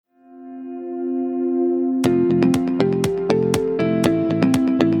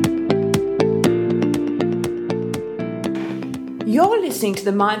You're listening to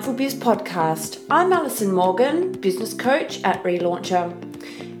the Mindful Biz podcast. I'm Alison Morgan, business coach at Relauncher.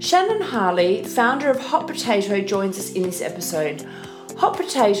 Shannon Harley, founder of Hot Potato, joins us in this episode. Hot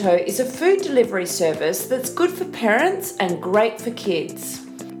Potato is a food delivery service that's good for parents and great for kids.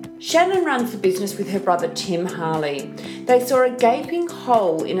 Shannon runs the business with her brother Tim Harley. They saw a gaping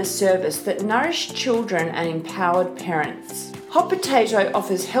hole in a service that nourished children and empowered parents. Hot Potato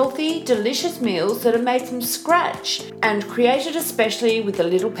offers healthy, delicious meals that are made from scratch and created especially with the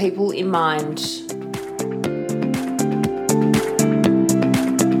little people in mind.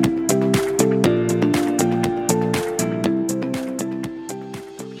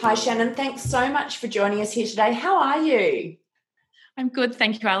 Hi Shannon, thanks so much for joining us here today. How are you? I'm good,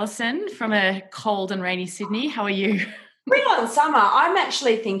 thank you, Alison, from a cold and rainy Sydney. How are you? Bring on summer. I'm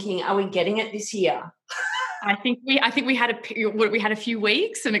actually thinking, are we getting it this year? I think we had a few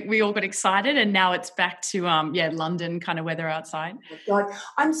weeks and we all got excited, and now it's back to London kind of weather outside. Oh God,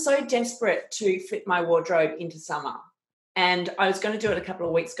 I'm so desperate to fit my wardrobe into summer, and I was going to do it a couple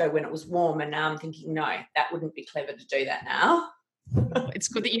of weeks ago when it was warm, and now I'm thinking, no, that wouldn't be clever to do that now. It's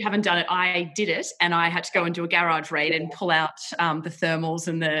good that you haven't done it. I did it, and I had to go and do a garage raid and pull out the thermals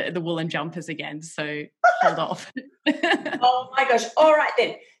and the woolen jumpers again. So hold off. Oh my gosh! All right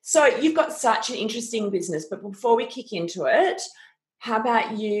then. So you've got such an interesting business, but before we kick into it, how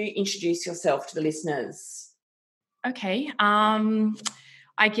about you introduce yourself to the listeners? Okay.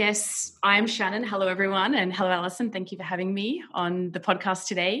 I guess I'm Shannon. Hello, everyone, and hello, Alison. Thank you for having me on the podcast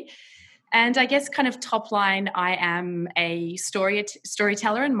today. And I guess kind of top line, I am a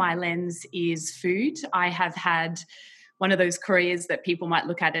storyteller, and my lens is food. I have had one of those careers that people might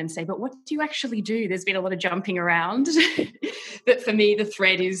look at and say, but what do you actually do? There's been a lot of jumping around. But for me, the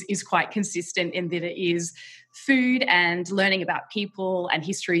thread is quite consistent in that it is food and learning about people and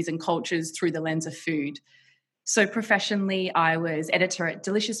histories and cultures through the lens of food. So professionally, I was editor at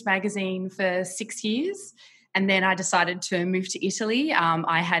Delicious magazine for 6 years. And then I decided to move to Italy.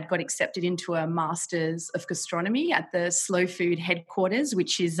 I had got accepted into a Masters of Gastronomy at the Slow Food headquarters,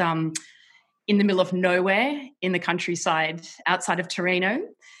 which is in the middle of nowhere in the countryside outside of Torino.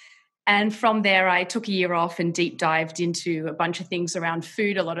 And from there, I took a year off and deep dived into a bunch of things around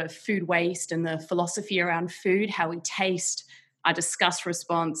food, a lot of food waste and the philosophy around food, how we taste, our disgust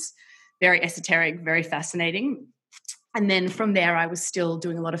response, very esoteric, very fascinating. And then from there, I was still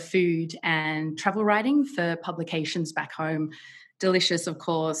doing a lot of food and travel writing for publications back home. Delicious, of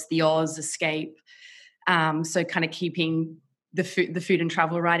course, The Oz, Escape. So kind of keeping the food and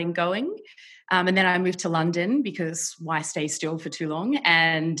travel writing going. And then I moved to London because why stay still for too long?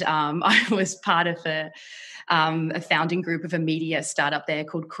 And I was part of a founding group of a media startup there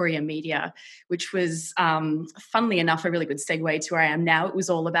called Courier Media, which was, funnily enough, a really good segue to where I am now. It was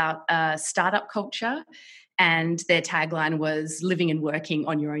all about startup culture. And their tagline was living and working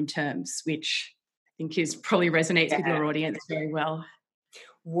on your own terms, which I think probably resonates with your audience very well.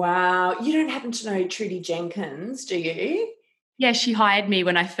 Wow. You don't happen to know Trudy Jenkins, do you? Yeah, she hired me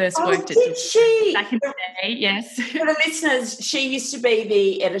when I first worked at Delicious. Back in the day, yes. For the listeners, she used to be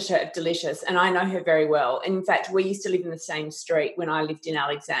the editor of Delicious, and I know her very well. And in fact, we used to live in the same street when I lived in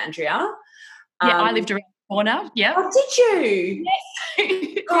Alexandria. Yeah, I lived around the corner, yeah. Oh, did you?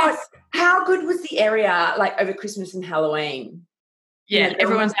 Yes. God, yes. How good was the area, like over Christmas and Halloween? Yeah,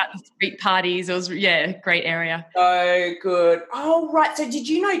 everyone's out at street parties. It was, great area. So good. Oh, right. So did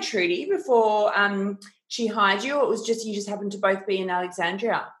you know Trudy before she hired you, or it was just you just happened to both be in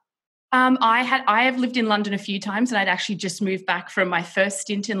Alexandria? I have lived in London a few times, and I'd actually just moved back from my first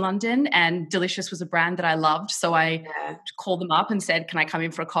stint in London, and Delicious was a brand that I loved. So I called them up and said, can I come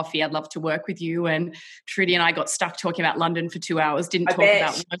in for a coffee? I'd love to work with you. And Trudy and I got stuck talking about London for 2 hours, didn't talk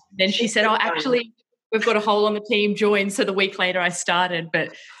about work. Then she said, actually, we've got a hole on the team, join. So the week later I started,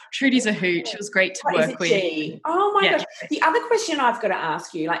 but Trudy's a hoot. She was great to work with. Oh my gosh. The other question I've got to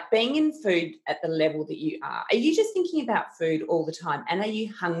ask you, like being in food at the level that you are you just thinking about food all the time? And are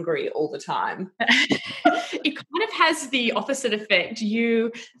you hungry all the time? It kind of has the opposite effect.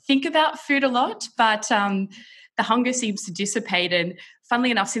 You think about food a lot, but the hunger seems to dissipate. And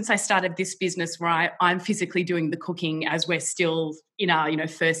funnily enough, since I started this business where I'm physically doing the cooking as we're still in our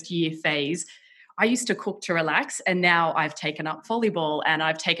first year phase, I used to cook to relax, and now I've taken up volleyball and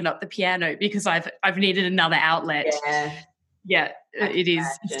I've taken up the piano because I've needed another outlet. Yeah, it is.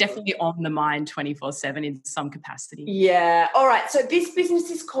 It's definitely on the mind 24/7 in some capacity. Yeah. All right. So this business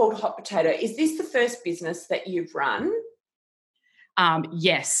is called Hot Potato. Is this the first business that you've run?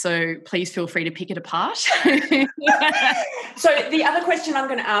 Yes. So please feel free to pick it apart. So the other question I'm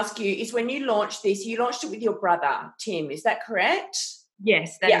going to ask you is, when you launched this, you launched it with your brother, Tim. Is that correct?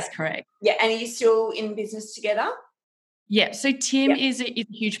 Yes, that is correct. Yeah. And are you still in business together? Yeah, so Tim is a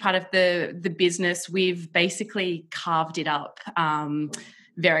huge part of the business. We've basically carved it up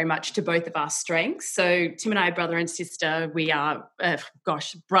very much to both of our strengths. So Tim and I are brother and sister. We are,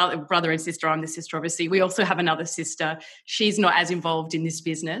 brother and sister. I'm the sister, obviously. We also have another sister. She's not as involved in this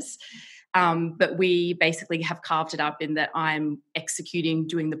business. But we basically have carved it up in that I'm executing,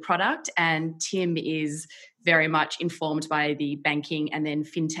 doing the product, and Tim is very much informed by the banking and then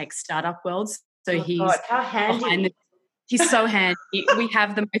fintech startup worlds. So he's how handy. He's so handy. We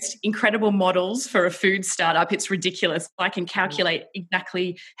have the most incredible models for a food startup. It's ridiculous. I can calculate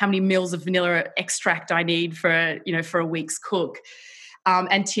exactly how many mils of vanilla extract I need for a week's cook.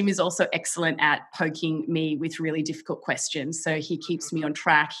 And Tim is also excellent at poking me with really difficult questions. So he keeps me on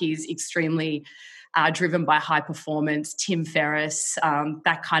track. He's extremely driven by high performance, Tim Ferriss,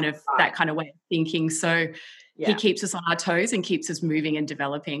 that kind of way of thinking. So he keeps us on our toes and keeps us moving and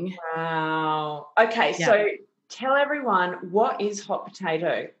developing. Wow. Okay, so tell everyone, what is Hot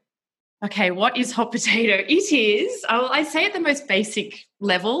Potato? Okay, what is Hot Potato? It is, I say at the most basic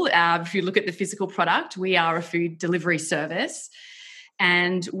level, if you look at the physical product, we are a food delivery service.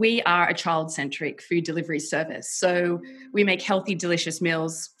 And we are a child-centric food delivery service. So we make healthy, delicious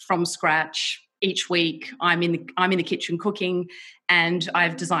meals from scratch each week. I'm in the kitchen cooking, and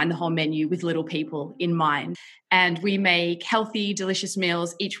I've designed the whole menu with little people in mind. And we make healthy, delicious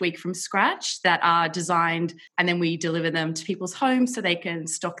meals each week from scratch that are designed, and then we deliver them to people's homes so they can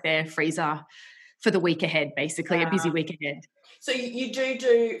stock their freezer for the week ahead, basically, a busy week ahead. So you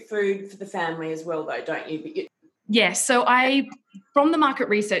do food for the family as well, though, don't you? Yes. So from the market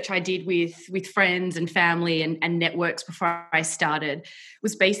research I did with friends and family and networks before I started,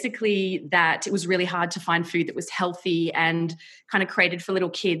 was basically that it was really hard to find food that was healthy and kind of created for little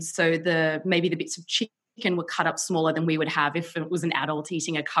kids. So maybe the bits of chicken were cut up smaller than we would have if it was an adult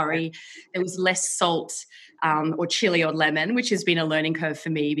eating a curry. There was less salt or chili or lemon, which has been a learning curve for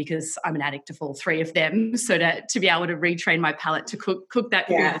me because I'm an addict of all three of them. So to be able to retrain my palate to cook that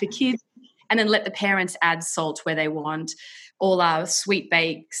food for kids, and then let the parents add salt where they want. All our sweet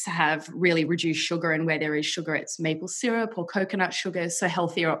bakes have really reduced sugar, and where there is sugar, it's maple syrup or coconut sugar, so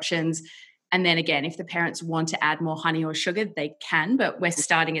healthier options. And then again, if the parents want to add more honey or sugar, they can, but we're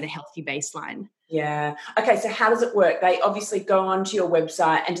starting at a healthy baseline. Yeah. Okay, so how does it work? They obviously go onto your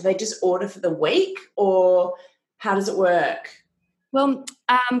website, and do they just order for the week, or how does it work? Well,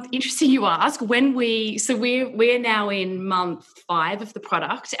 interesting you ask. We're now in month 5 of the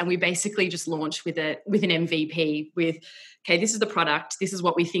product, and we basically just launched with an MVP with, okay, this is the product, this is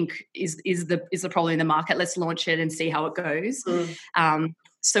what we think is the problem in the market. Let's launch it and see how it goes.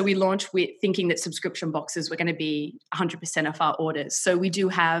 So we launched with thinking that subscription boxes were going to be 100% of our orders. So we do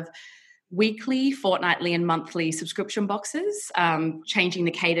have weekly, fortnightly and monthly subscription boxes, changing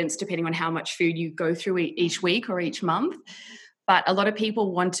the cadence depending on how much food you go through each week or each month. But a lot of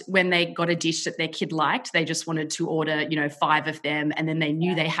people when they got a dish that their kid liked, they just wanted to order, 5 of them, and then they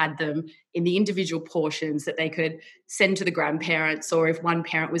knew they had them in the individual portions that they could send to the grandparents, or if one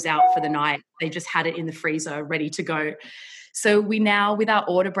parent was out for the night, they just had it in the freezer ready to go. So we now, with our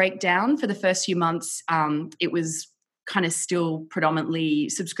order breakdown for the first few months, it was kind of still predominantly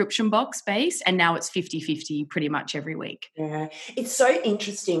subscription box based, and now it's 50-50 pretty much every week. Yeah. It's so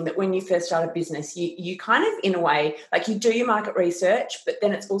interesting that when you first start a business, you kind of, in a way, like you do your market research, but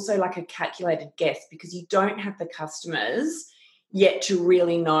then it's also like a calculated guess because you don't have the customers yet to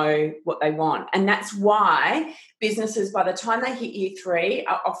really know what they want. And that's why businesses, by the time they hit year 3,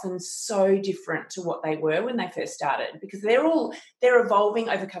 are often so different to what they were when they first started, because they're evolving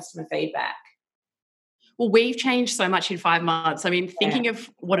over customer feedback. Well, we've changed so much in 5 months. I mean, thinking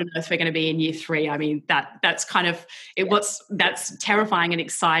of what on earth we're going to be in year 3, I mean, that's kind of it. That's terrifying and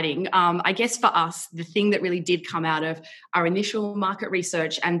exciting. I guess for us, the thing that really did come out of our initial market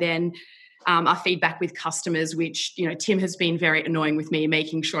research and then our feedback with customers, which, Tim has been very annoying with me,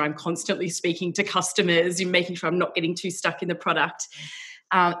 making sure I'm constantly speaking to customers and making sure I'm not getting too stuck in the product.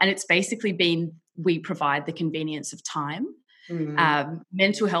 And it's basically been, we provide the convenience of time.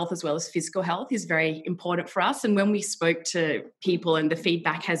 Mental health as well as physical health is very important for us. And when we spoke to people, and the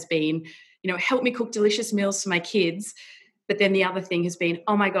feedback has been, help me cook delicious meals for my kids. But then the other thing has been,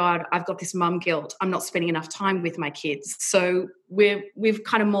 oh my God, I've got this mum guilt. I'm not spending enough time with my kids. So we've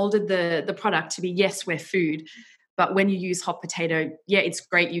kind of molded the product to be, yes, we're food. But when you use Hot Potato, it's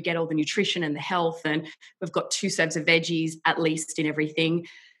great. You get all the nutrition and the health. And we've got 2 serves of veggies at least in everything.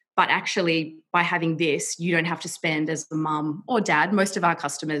 But actually, by having this, you don't have to spend, as a mum or dad, most of our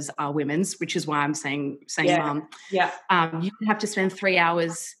customers are women's, which is why I'm saying mum. Yeah. You don't have to spend 3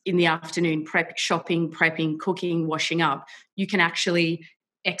 hours in the afternoon shopping, prepping, cooking, washing up. You can actually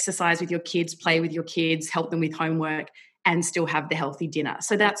exercise with your kids, play with your kids, help them with homework, and still have the healthy dinner.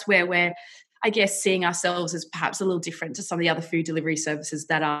 So that's where we're, I guess, seeing ourselves as perhaps a little different to some of the other food delivery services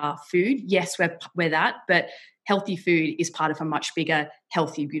that are food. Yes, we're that, but healthy food is part of a much bigger,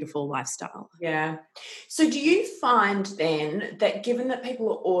 healthy, beautiful lifestyle. Yeah. So do you find then that given that people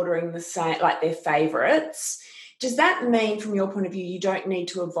are ordering the same, like their favourites, does that mean from your point of view you don't need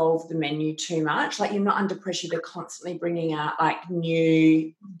to evolve the menu too much? Like you're not under pressure to constantly bringing out like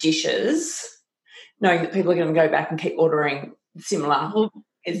new dishes, knowing that people are going to go back and keep ordering similar? Well,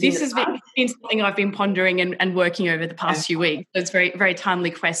 this has been something I've been pondering and working over the past few weeks. So it's a very, very timely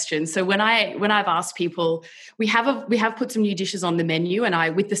question. So when I've asked people, we have put some new dishes on the menu,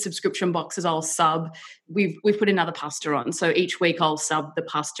 and with the subscription boxes, I'll sub. We've put another pasta on. So each week I'll sub the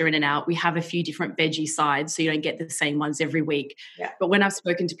pasta in and out. We have a few different veggie sides, so you don't get the same ones every week. Yeah. But when I've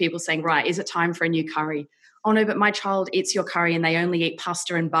spoken to people saying, right, is it time for a new curry? Oh no, but my child eats your curry and they only eat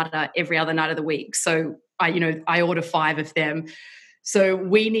pasta and butter every other night of the week. So I order 5 of them. So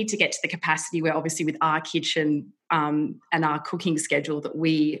we need to get to the capacity where obviously with our kitchen and our cooking schedule that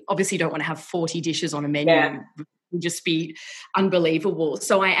we obviously don't want to have 40 dishes on a menu. Yeah. It would just be unbelievable.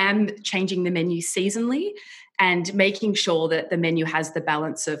 So I am changing the menu seasonally and making sure that the menu has the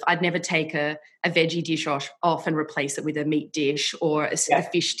balance of, I'd never take a veggie dish off and replace it with a meat dish or a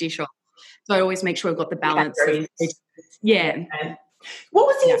fish dish off. So I always make sure I've got the balance. Yeah. Okay. What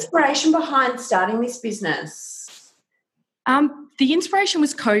was the inspiration behind starting this business? The inspiration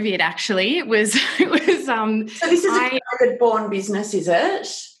was COVID, actually. It was. So this is a COVID-born business, is it?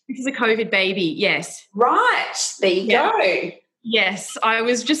 This is a COVID baby, yes. Right, there you go. Yes, I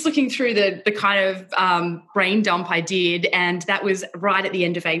was just looking through the kind of brain dump I did, and that was right at the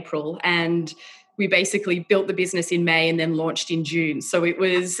end of April, and we basically built the business in May and then launched in June. So it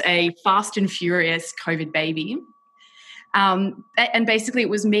was a fast and furious COVID baby. And basically it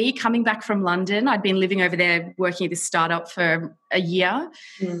was me coming back from London. I'd been living over there working at this startup for a year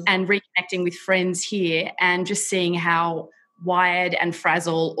and reconnecting with friends here and just seeing how wired and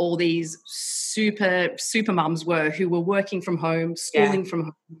frazzled all these super mums were who were working from home, schooling from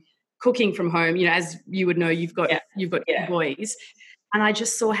home, cooking from home. As you would know, you've got 2 boys. And I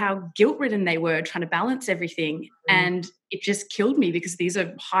just saw how guilt-ridden they were trying to balance everything. And it just killed me because these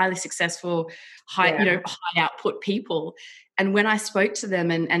are highly successful, high output people. And when I spoke to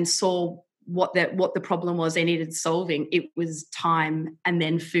them and saw what the problem was they needed solving, it was time, and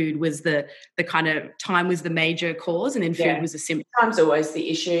then food was the kind of time was the major cause, and then food was a symptom. Time's always the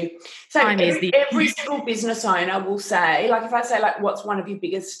issue. So every single business owner will say, like if I say like what's one of your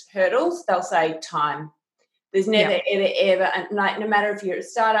biggest hurdles, they'll say time. There's never, ever, and like no matter if you're a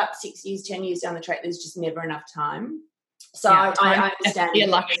startup 6 years, 10 years down the track, there's just never enough time. So I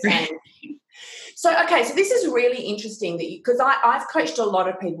understand. So, okay, so this is really interesting because I've coached a lot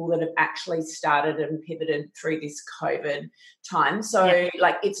of people that have actually started and pivoted through this COVID time. So,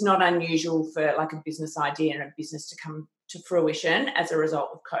 like, it's not unusual for like a business idea and a business to come to fruition as a result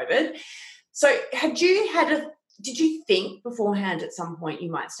of COVID. So, did you think beforehand at some point you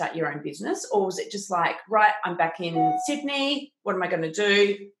might start your own business, or was it just like, right, I'm back in Sydney, what am I going to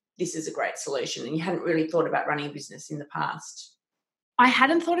do? This is a great solution, and you hadn't really thought about running a business in the past? I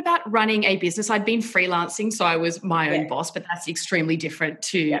hadn't thought about running a business. I'd been freelancing, so I was my own boss, but that's extremely different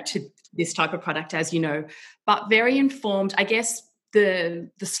to this type of product, as you know. But very informed, I guess, the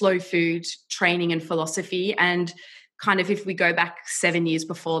slow food training and philosophy, and kind of if we go back 7 years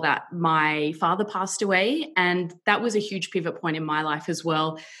before that, my father passed away, and that was a huge pivot point in my life as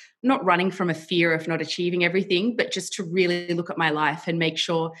well. Not running from a fear of not achieving everything, but just to really look at my life and make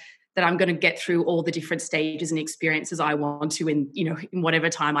sure that I'm going to get through all the different stages and experiences I want to in whatever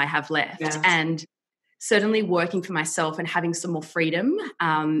time I have left. Yes. And certainly working for myself and having some more freedom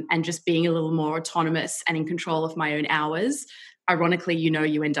and just being a little more autonomous and in control of my own hours. Ironically,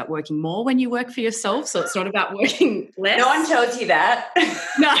 you end up working more when you work for yourself, so it's not about working less. No one tells you that.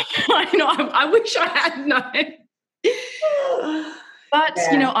 No, I know. I wish I had known. But,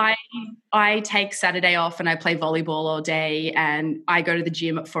 I take Saturday off and I play volleyball all day, and I go to the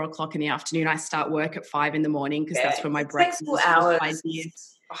gym at 4 o'clock in the afternoon. I start work at 5 in the morning because that's when my break is. Hours.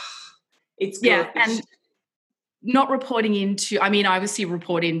 It's good. Yeah, and not reporting into, I obviously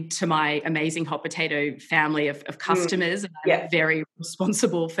report into my amazing Hot Potato family of customers. And I'm very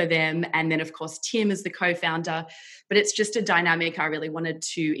responsible for them. And then, of course, Tim is the co-founder. But it's just a dynamic I really wanted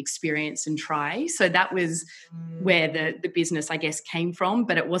to experience and try. So that was where the business, I guess, came from.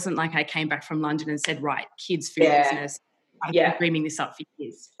 But it wasn't like I came back from London and said, right, kids' food business. I've been dreaming this up for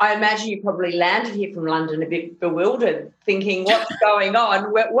years. I imagine you probably landed here from London a bit bewildered, thinking, what's going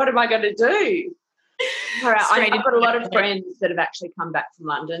on? What am I going to do? All right. straight I've got a lot of into friends that have actually come back from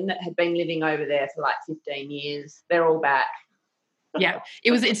London that had been living over there for like 15 years. They're all back. Yeah,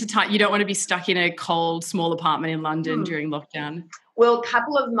 it's a time you don't want to be stuck in a cold, small apartment in London during lockdown. Well, a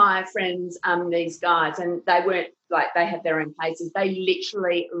couple of my friends, these guys, and they weren't like they had their own places. They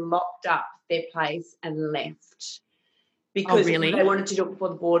literally locked up their place and left because really? they wanted to do it before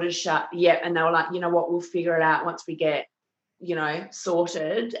the borders shut. Yeah, and they were like, you know what, we'll figure it out once we get,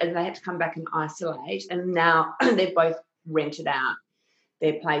 sorted. And they had to come back and isolate. And now they've both rented out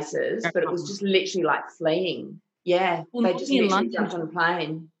their places, but it was just literally like fleeing. Yeah, well, they just literally London, jumped on a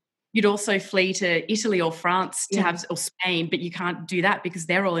plane. You'd also flee to Italy or France or Spain, but you can't do that because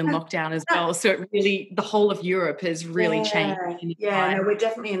they're all in lockdown as well. So it really, the whole of Europe has really changed. Yeah, no, we're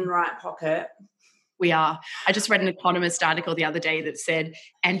definitely in the right pocket. We are. I just read an Economist article the other day that said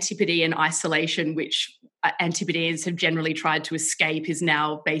Antipodean isolation, which Antipodeans have generally tried to escape, is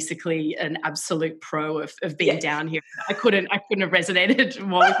now basically an absolute pro of being down here. I couldn't have resonated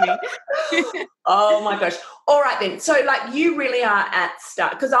more with me. Oh my gosh. All right then. So like you really are at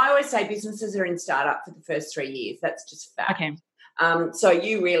start, because I always say businesses are in startup for the first 3 years. That's just fact. Okay. So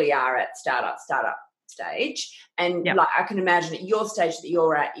you really are at startup stage. And like I can imagine at your stage that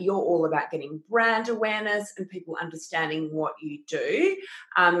you're at, you're all about getting brand awareness and people understanding what you do.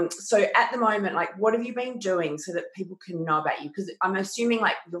 So at the moment, like what have you been doing so that people can know about you? Because I'm assuming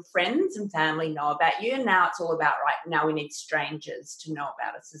like your friends and family know about you, and now it's all about now we need strangers to know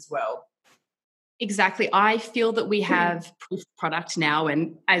about us as well. Exactly. I feel that we have proof of product now,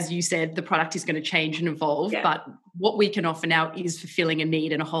 and as you said, the product is going to change and evolve, but what we can offer now is fulfilling a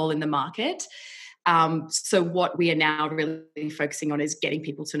need and a hole in the market. So what we are now really focusing on is getting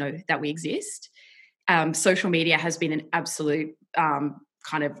people to know that we exist. Social media has been an absolute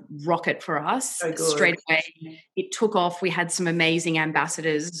kind of rocket for us. So good. Straight away, it took off. We had some amazing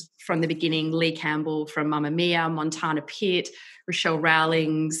ambassadors from the beginning: Lee Campbell from Mamamia, Montana Pitt, Rochelle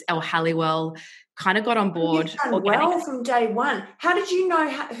Rowlings, Elle Halliwell. Kind of got on board. You've done well from day one. How did you know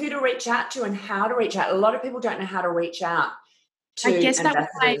who to reach out to and how to reach out? A lot of people don't know how to reach out to I guess that was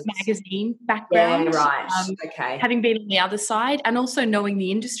my magazine background. Yeah, right. Okay. Having been on the other side and also knowing the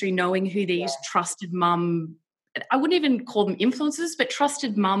industry, knowing who these trusted mum, I wouldn't even call them influencers, but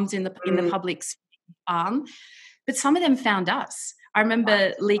trusted mums in the public sphere. But some of them found us. I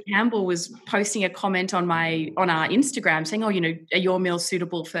remember Lee Campbell was posting a comment on our Instagram saying, are your meals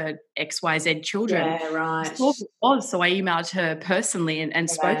suitable for XYZ children? Yeah, right. I thought it was, so I emailed her personally and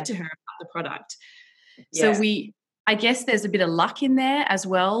spoke to her about the product. Yeah. So I guess there's a bit of luck in there as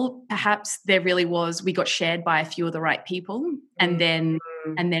well. Perhaps there really was, we got shared by a few of the right people and then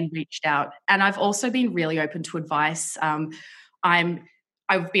reached out. And I've also been really open to advice.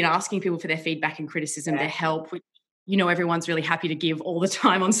 I've been asking people for their feedback and criticism, their help, which everyone's really happy to give all the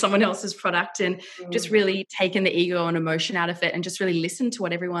time on someone else's product, and just really taken the ego and emotion out of it and just really listened to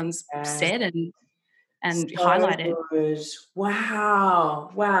what everyone's said and highlight it. Good.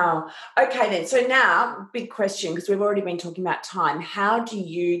 Wow. Okay then. So now, big question, because we've already been talking about time. How do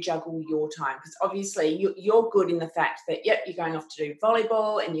you juggle your time? Because obviously you're good in the fact that, you're going off to do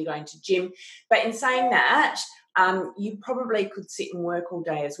volleyball and you're going to gym. But in saying that, you probably could sit and work all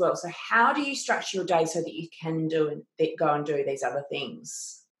day as well. So how do you structure your day so that you can go and do these other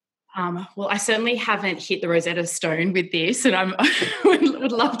things? Well, I certainly haven't hit the Rosetta Stone with this, and I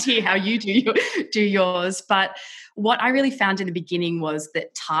would love to hear how you do yours. But what I really found in the beginning was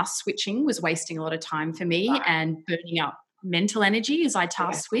that task switching was wasting a lot of time for me and burning up mental energy as I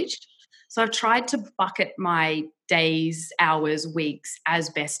task switched. So I've tried to bucket my days, hours, weeks as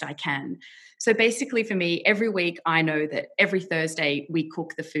best I can. So basically for me, every week I know that every Thursday we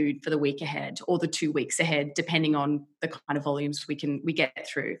cook the food for the week ahead or the 2 weeks ahead, depending on the kind of volumes we get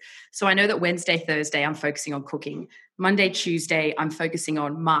through. So I know that Wednesday, Thursday, I'm focusing on cooking. Monday, Tuesday, I'm focusing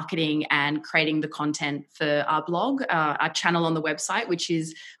on marketing and creating the content for our blog, our channel on the website, which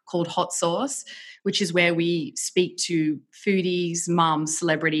is called Hot Sauce, which is where we speak to foodies, mums,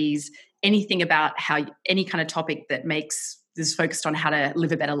 celebrities, anything about any kind of topic that is focused on how to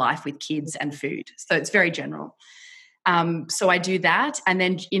live a better life with kids and food. So it's very general. So I do that. And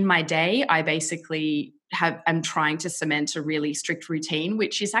then in my day, I basically am trying to cement a really strict routine,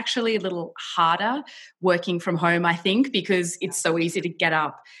 which is actually a little harder working from home, I think, because it's so easy to get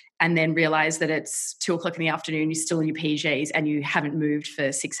up and then realize that it's 2:00 in the afternoon, you're still in your PJs and you haven't moved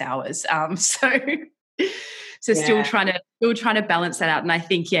for 6 hours. So still trying to balance that out. And I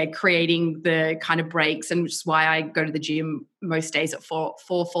think, creating the kind of breaks, and which is why I go to the gym most days at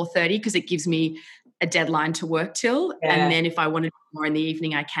 4:30, because it gives me a deadline to work till. And then if I want to do more in the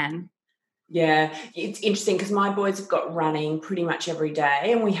evening, I can. Yeah, it's interesting because my boys have got running pretty much every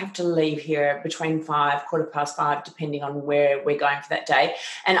day, and we have to leave here between 5:15, depending on where we're going for that day.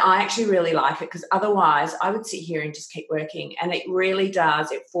 And I actually really like it because otherwise I would sit here and just keep working, and it really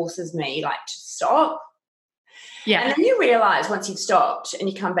does. It forces me like to stop. Yeah. And then you realise once you've stopped and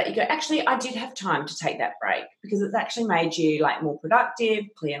you come back, you go, actually, I did have time to take that break because it's actually made you like more productive,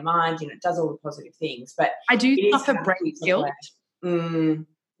 clear mind, it does all the positive things. But I do suffer break guilt.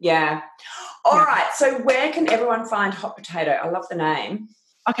 Yeah. All right. So where can everyone find Hot Potato? I love the name.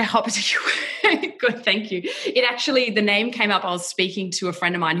 Okay, Hot Potato. Good, thank you. The name came up. I was speaking to a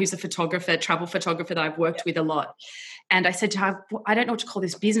friend of mine who's a photographer, travel photographer that I've worked with a lot. And I said to her, I don't know what to call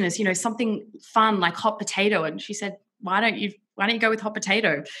this business, something fun like Hot Potato. And she said, why don't you go with Hot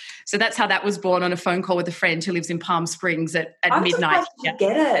Potato? So that's how that was born, on a phone call with a friend who lives in Palm Springs at midnight. I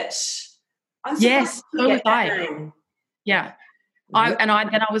get it. Yes, so was I. Yeah. Then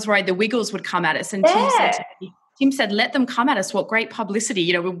I was worried the Wiggles would come at us, and Tim said, let them come at us. What great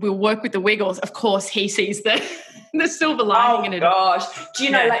publicity. We'll work with the Wiggles. Of course, he sees the silver lining in it. Oh, gosh. Do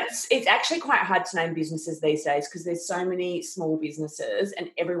you know, it's actually quite hard to name businesses these days because there's so many small businesses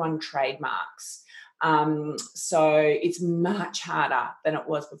and everyone trademarks. So it's much harder than it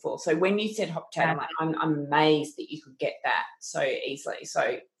was before. So when you said Hot Potato, I'm amazed that you could get that so easily.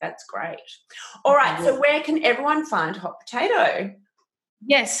 So that's great. All right. So where can everyone find Hot Potato?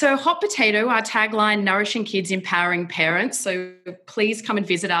 Yes, so Hot Potato, our tagline, nourishing kids, empowering parents. So please come and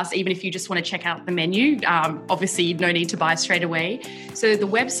visit us, even if you just want to check out the menu. Obviously, no need to buy straight away. So the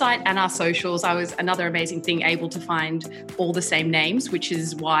website and our socials, I was another amazing thing, able to find all the same names, which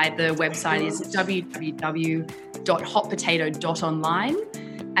is why the website is www.hotpotato.online.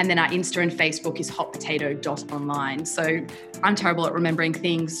 And then our Insta and Facebook is hotpotato.online. So I'm terrible at remembering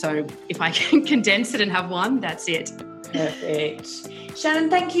things. So if I can condense it and have one, that's it. Perfect. Shannon,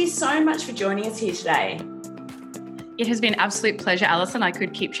 thank you so much for joining us here today. It has been an absolute pleasure, Alison. I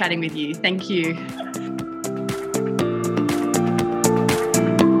could keep chatting with you. Thank you.